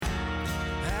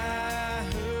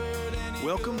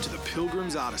Welcome to the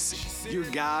Pilgrim's Odyssey, your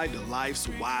guide to life's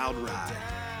wild ride.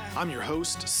 I'm your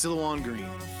host, Silouan Green.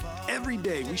 Every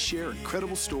day we share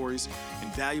incredible stories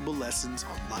and valuable lessons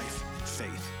on life and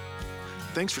faith.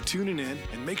 Thanks for tuning in,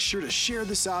 and make sure to share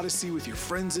this Odyssey with your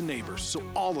friends and neighbors so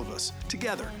all of us,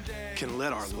 together, can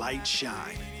let our light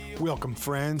shine. Welcome,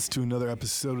 friends, to another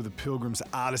episode of the Pilgrim's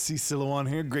Odyssey. Silouan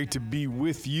here. Great to be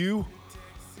with you.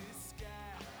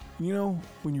 You know,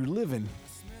 when you're living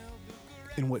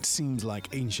in what seems like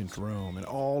ancient Rome and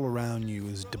all around you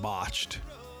is debauched,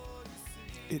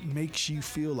 it makes you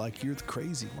feel like you're the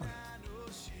crazy one.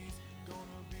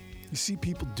 You see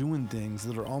people doing things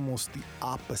that are almost the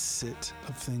opposite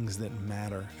of things that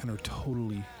matter and are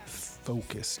totally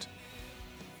focused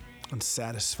on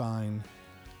satisfying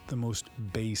the most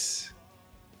base,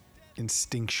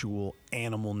 instinctual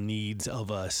animal needs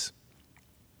of us,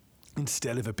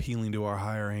 instead of appealing to our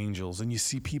higher angels. And you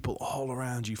see people all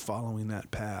around you following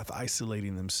that path,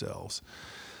 isolating themselves.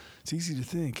 It's easy to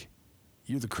think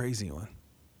you're the crazy one.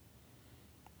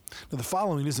 Now, the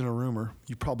following isn't a rumor.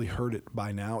 You probably heard it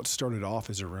by now. It started off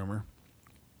as a rumor.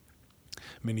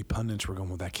 Many pundits were going,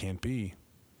 well, that can't be.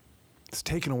 It's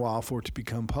taken a while for it to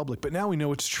become public, but now we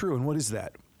know it's true. And what is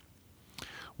that?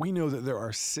 We know that there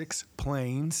are 6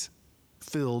 planes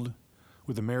filled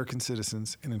with American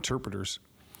citizens and interpreters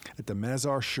at the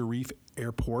Mazar Sharif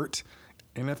airport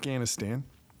in Afghanistan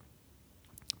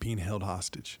being held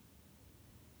hostage.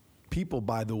 People,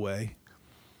 by the way,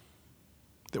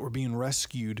 that were being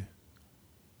rescued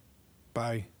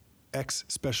by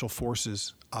ex-Special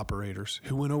Forces operators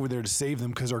who went over there to save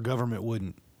them because our government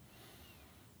wouldn't.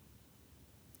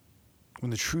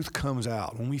 When the truth comes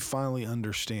out, when we finally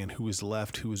understand who is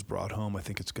left, who is brought home, I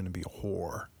think it's going to be a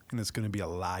horror. And it's going to be a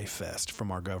lie fest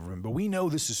from our government. But we know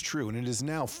this is true, and it is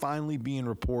now finally being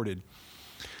reported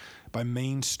by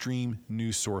mainstream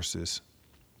news sources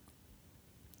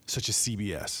such as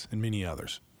CBS and many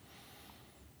others.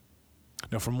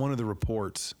 Now, from one of the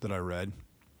reports that I read,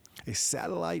 a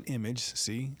satellite image,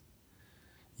 see,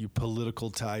 you political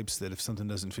types that if something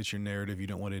doesn't fit your narrative, you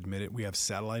don't want to admit it, we have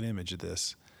satellite image of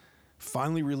this,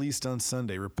 finally released on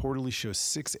Sunday, reportedly shows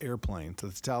 6 airplanes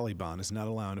that the Taliban is not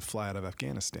allowing to fly out of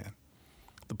Afghanistan.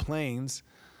 The planes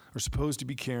are supposed to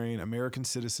be carrying American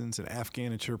citizens and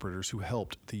Afghan interpreters who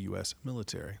helped the U.S.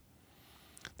 military.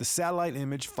 The satellite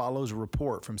image follows a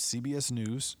report from CBS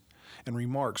News and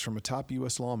remarks from a top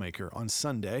U.S. lawmaker on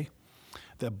Sunday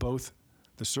that both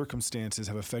the circumstances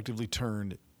have effectively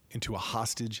turned into a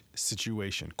hostage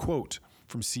situation. Quote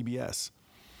from CBS: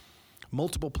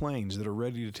 multiple planes that are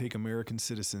ready to take American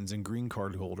citizens and green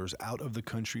card holders out of the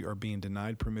country are being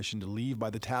denied permission to leave by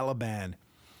the Taliban,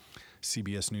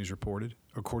 CBS News reported,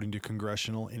 according to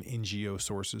congressional and NGO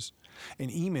sources. An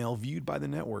email viewed by the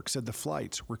network said the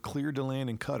flights were cleared to land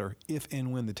in Qatar if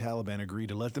and when the Taliban agreed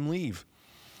to let them leave.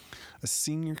 A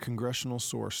senior congressional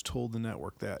source told the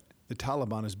network that the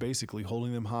Taliban is basically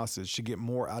holding them hostage to get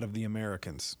more out of the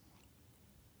Americans.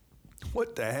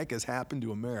 What the heck has happened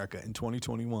to America in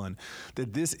 2021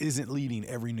 that this isn't leading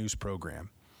every news program?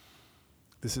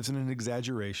 This isn't an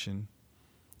exaggeration.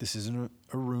 This isn't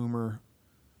a rumor.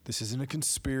 This isn't a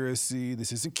conspiracy.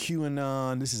 This isn't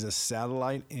QAnon. This is a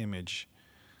satellite image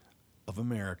of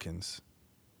Americans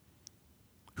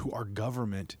who our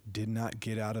government did not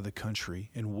get out of the country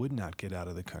and would not get out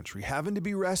of the country, having to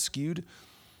be rescued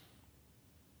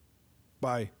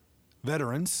by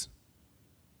veterans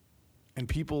and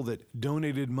people that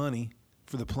donated money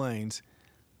for the planes,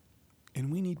 and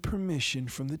we need permission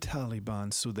from the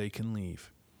Taliban so they can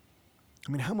leave.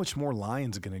 I mean, how much more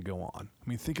lying's going to go on? I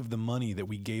mean, think of the money that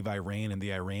we gave Iran in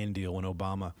the Iran deal when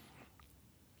Obama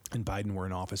and Biden were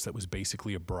in office. That was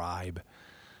basically a bribe.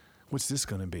 What's this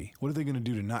going to be? What are they going to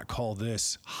do to not call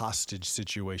this hostage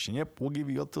situation? Yep, we'll give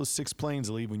you those 6 planes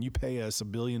to leave when you pay us $1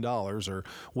 billion or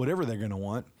whatever they're going to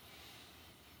want.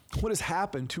 What has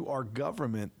happened to our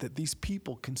government that these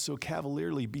people can so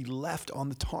cavalierly be left on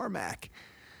the tarmac?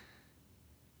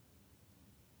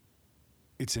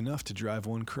 It's enough to drive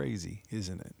one crazy,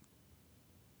 isn't it?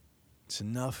 It's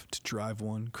enough to drive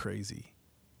one crazy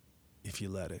if you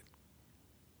let it.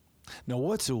 Now,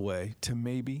 what's a way to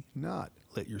maybe not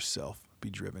let yourself be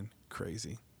driven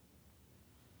crazy?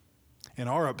 In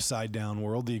our upside down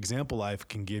world, the example I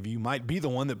can give you might be the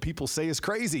one that people say is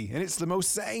crazy, and it's the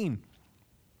most sane.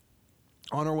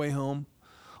 On our way home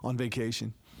on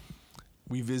vacation,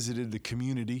 we visited the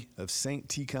community of St.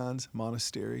 Tikhon's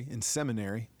Monastery and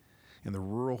Seminary in the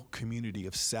rural community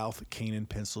of South Canaan,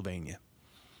 Pennsylvania,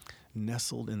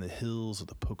 nestled in the hills of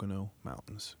the Pocono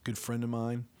Mountains. A good friend of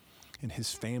mine and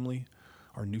his family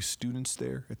are new students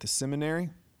there at the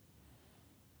seminary.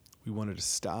 We wanted to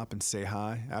stop and say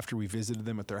hi. After we visited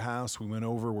them at their house, we went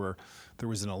over where there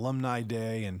was an alumni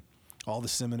day, and all the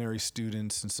seminary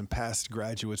students and some past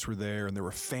graduates were there, and there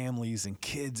were families and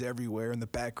kids everywhere in the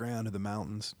background of the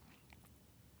mountains.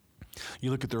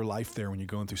 You look at their life there when you're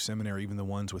going through seminary, even the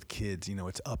ones with kids,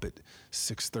 it's up at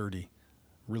 6:30,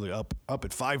 really up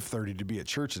at 5:30 to be at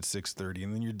church at 6:30,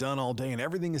 and then you're done all day, and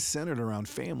everything is centered around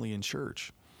family and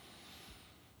church.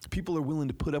 People are willing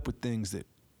to put up with things that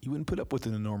you wouldn't put up with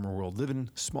in a normal world, live in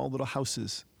small little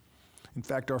houses. In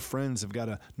fact, our friends have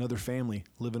got another family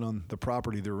living on the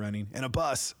property they're renting and a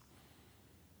bus.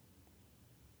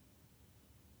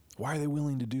 Why are they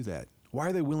willing to do that? Why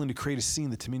are they willing to create a scene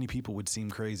that to many people would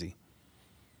seem crazy?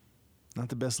 Not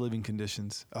the best living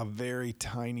conditions, a very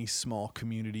tiny, small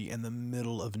community in the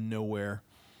middle of nowhere.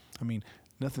 I mean,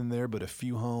 nothing there but a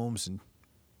few homes and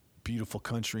beautiful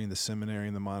country and the seminary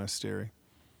and the monastery.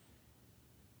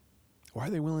 Why are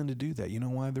they willing to do that? You know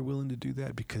why they're willing to do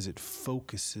that? Because it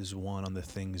focuses one on the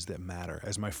things that matter.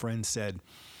 As my friend said,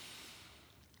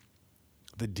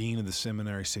 the dean of the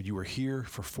seminary said, you are here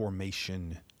for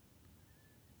formation.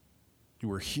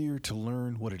 You are here to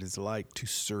learn what it is like to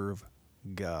serve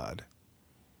God.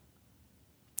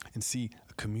 And see,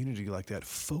 a community like that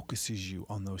focuses you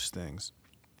on those things.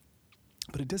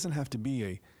 But it doesn't have to be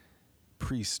a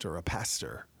priest or a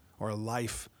pastor or a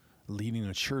life leading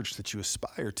a church that you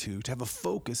aspire to have a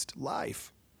focused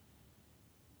life.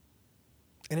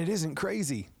 And it isn't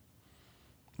crazy.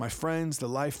 My friends, the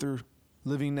life they're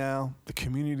living now, the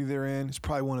community they're in, is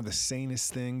probably one of the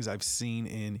sanest things I've seen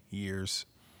in years,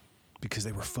 because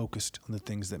they were focused on the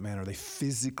things that matter. They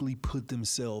physically put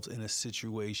themselves in a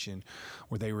situation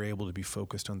where they were able to be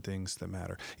focused on things that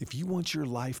matter. If you want your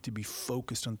life to be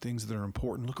focused on things that are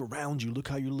important, look around you, look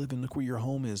how you're living, look where your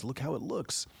home is, look how it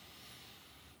looks.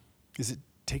 Is it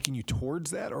taking you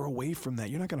towards that or away from that?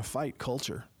 You're not going to fight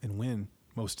culture and win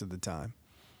most of the time.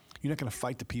 You're not going to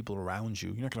fight the people around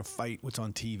you. You're not going to fight what's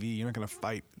on TV. You're not going to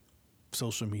fight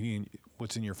social media and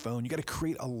what's in your phone. You got to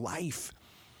create a life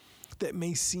that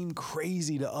may seem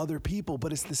crazy to other people,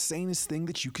 but it's the sanest thing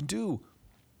that you can do.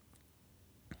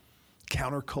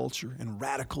 Counterculture and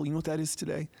radical. You know what that is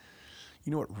today?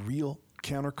 You know what real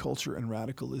counterculture and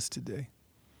radical is today?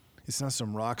 It's not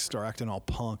some rock star acting all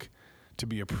punk to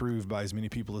be approved by as many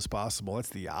people as possible. That's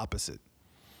the opposite.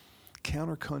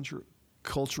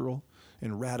 Countercultural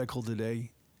and radical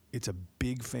today, it's a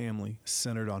big family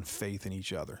centered on faith in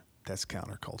each other. That's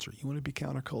counterculture. You want to be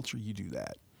counterculture? You do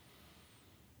that.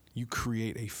 You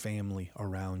create a family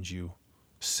around you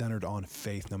centered on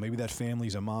faith. Now, maybe that family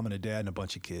is a mom and a dad and a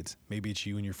bunch of kids. Maybe it's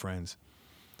you and your friends.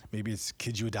 Maybe it's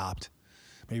kids you adopt.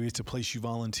 Maybe it's a place you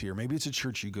volunteer. Maybe it's a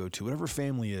church you go to, whatever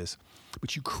family is.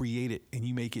 But you create it and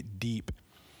you make it deep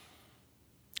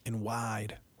and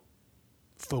wide,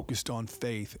 focused on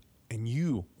faith, and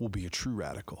you will be a true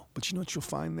radical. But you know what you'll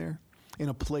find there? In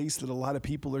a place that a lot of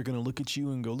people are going to look at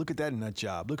you and go, look at that nut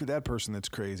job. Look at that person that's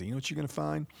crazy. You know what you're going to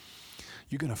find?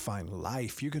 You're going to find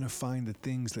life. You're going to find the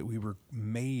things that we were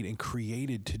made and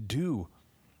created to do.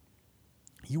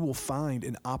 You will find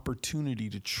an opportunity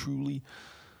to truly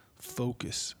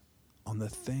focus on the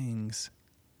things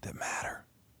that matter.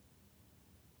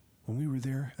 When we were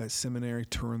there at seminary,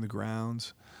 touring the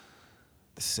grounds,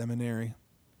 the seminary,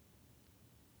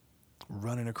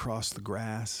 running across the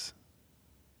grass,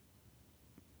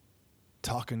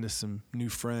 talking to some new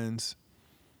friends,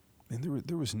 and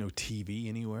there was no TV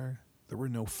anywhere. There were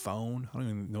no phone. I don't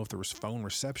even know if there was phone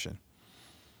reception.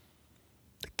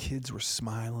 The kids were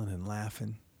smiling and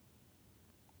laughing.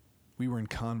 We were in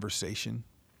conversation.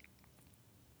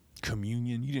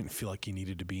 Communion. You didn't feel like you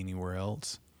needed to be anywhere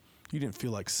else. You didn't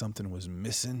feel like something was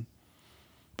missing.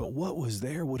 But what was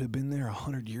there would have been there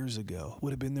 100 years ago,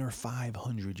 would have been there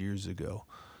 500 years ago.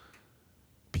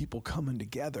 People coming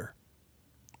together,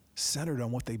 centered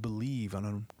on what they believe and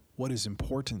on what is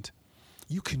important.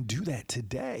 You can do that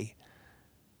today.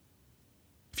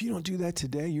 If you don't do that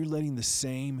today, you're letting the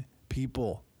same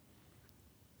people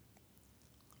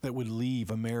that would leave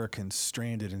Americans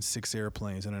stranded in 6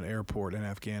 airplanes in an airport in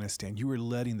Afghanistan, you are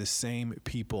letting the same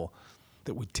people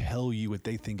that would tell you what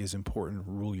they think is important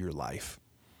rule your life.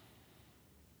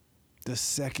 The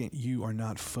second you are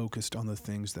not focused on the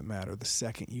things that matter, the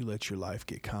second you let your life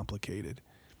get complicated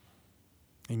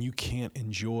and you can't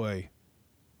enjoy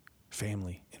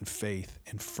family and faith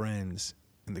and friends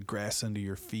and the grass under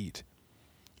your feet,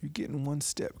 you're getting one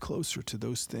step closer to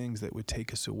those things that would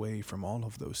take us away from all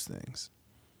of those things,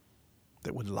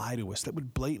 that would lie to us, that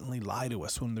would blatantly lie to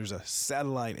us when there's a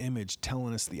satellite image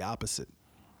telling us the opposite.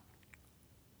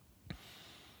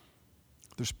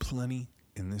 There's plenty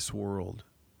in this world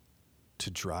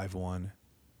to drive one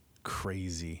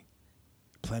crazy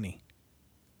Plenty.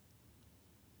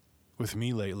 With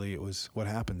me lately, it was what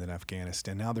happened in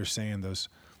Afghanistan. Now they're saying those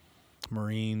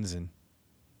Marines and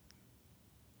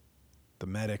the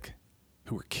medic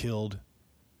who were killed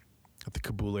at the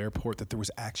Kabul airport, that there was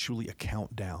actually a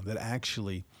countdown, that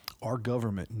actually our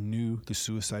government knew the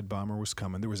suicide bomber was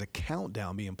coming. There was a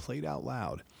countdown being played out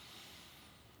loud,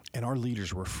 and our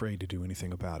leaders were afraid to do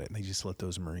anything about it, and they just let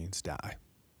those Marines die.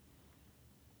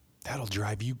 That'll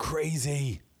drive you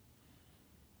crazy.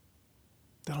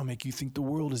 That'll make you think the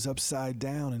world is upside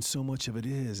down, and so much of it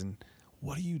is. And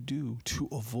what do you do to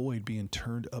avoid being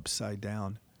turned upside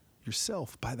down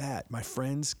yourself by that? My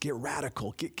friends, get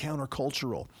radical, get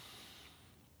countercultural.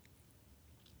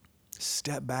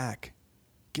 Step back,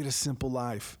 get a simple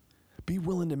life. Be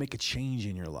willing to make a change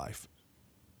in your life.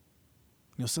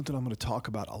 You know, something I'm going to talk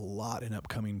about a lot in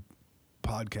upcoming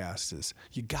podcasts is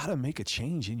you got to make a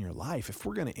change in your life. If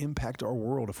we're going to impact our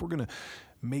world, if we're going to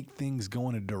make things go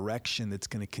in a direction that's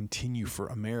going to continue for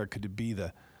America to be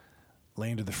the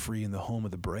land of the free and the home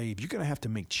of the brave, you're going to have to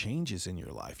make changes in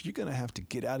your life. You're going to have to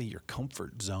get out of your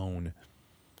comfort zone.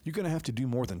 You're going to have to do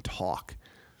more than talk.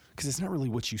 Because it's not really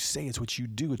what you say, it's what you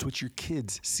do. It's what your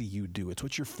kids see you do. It's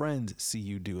what your friends see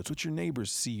you do. It's what your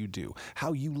neighbors see you do.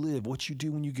 How you live, what you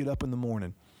do when you get up in the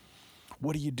morning.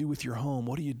 What do you do with your home?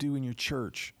 What do you do in your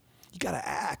church? You got to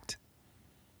act.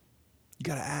 You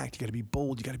got to act. You got to be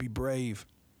bold. You got to be brave.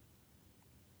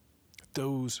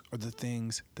 Those are the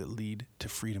things that lead to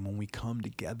freedom. When we come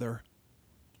together,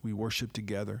 we worship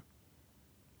together,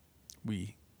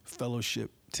 we fellowship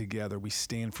together, we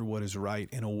stand for what is right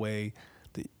in a way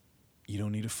that you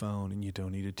don't need a phone and you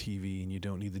don't need a TV and you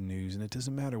don't need the news. And it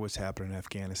doesn't matter what's happening in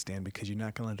Afghanistan because you're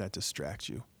not going to let that distract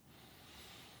you.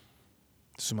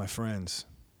 So my friends,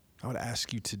 I would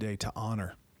ask you today to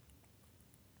honor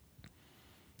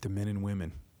the men and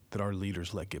women that our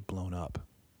leaders let get blown up.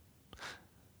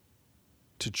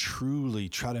 To truly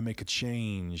try to make a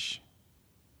change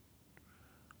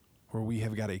where we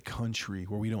have got a country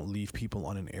where we don't leave people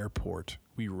on an airport.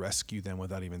 We rescue them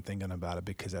without even thinking about it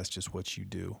because that's just what you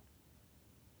do.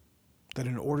 That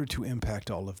in order to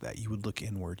impact all of that, you would look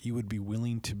inward. You would be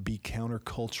willing to be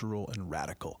countercultural and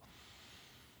radical.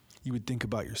 You would think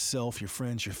about yourself, your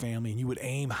friends, your family, and you would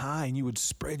aim high and you would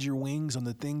spread your wings on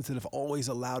the things that have always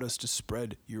allowed us to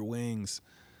spread your wings.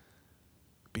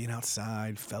 Being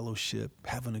outside, fellowship,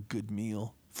 having a good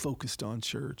meal, focused on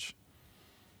church.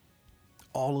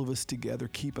 All of us together,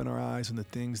 keeping our eyes on the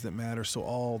things that matter, so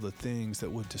all the things that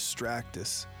would distract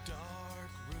us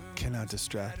cannot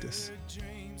distract us.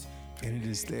 And it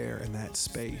is there in that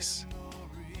space,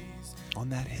 on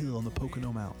that hill in the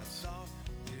Pocono Mountains,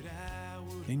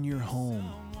 in your home,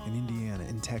 in Indiana,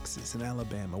 in Texas, in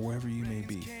Alabama, wherever you may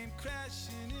be.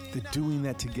 That doing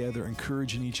that together,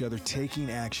 encouraging each other, taking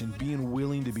action, being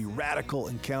willing to be radical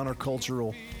and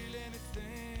countercultural,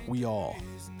 we all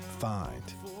find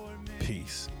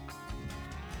peace.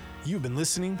 You've been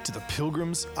listening to the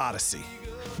Pilgrim's Odyssey.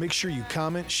 Make sure you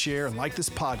comment, share, and like this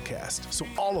podcast so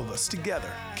all of us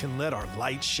together can let our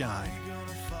light shine.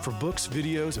 For books,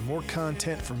 videos, and more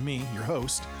content from me, your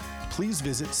host, please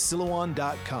visit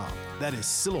Silouan.com. That is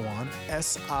Silouan,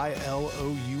 Silouan.com.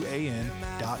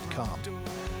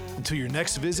 Until your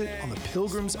next visit on the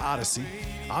Pilgrim's Odyssey,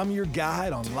 I'm your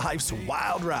guide on life's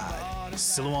wild ride,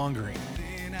 Silouan Green.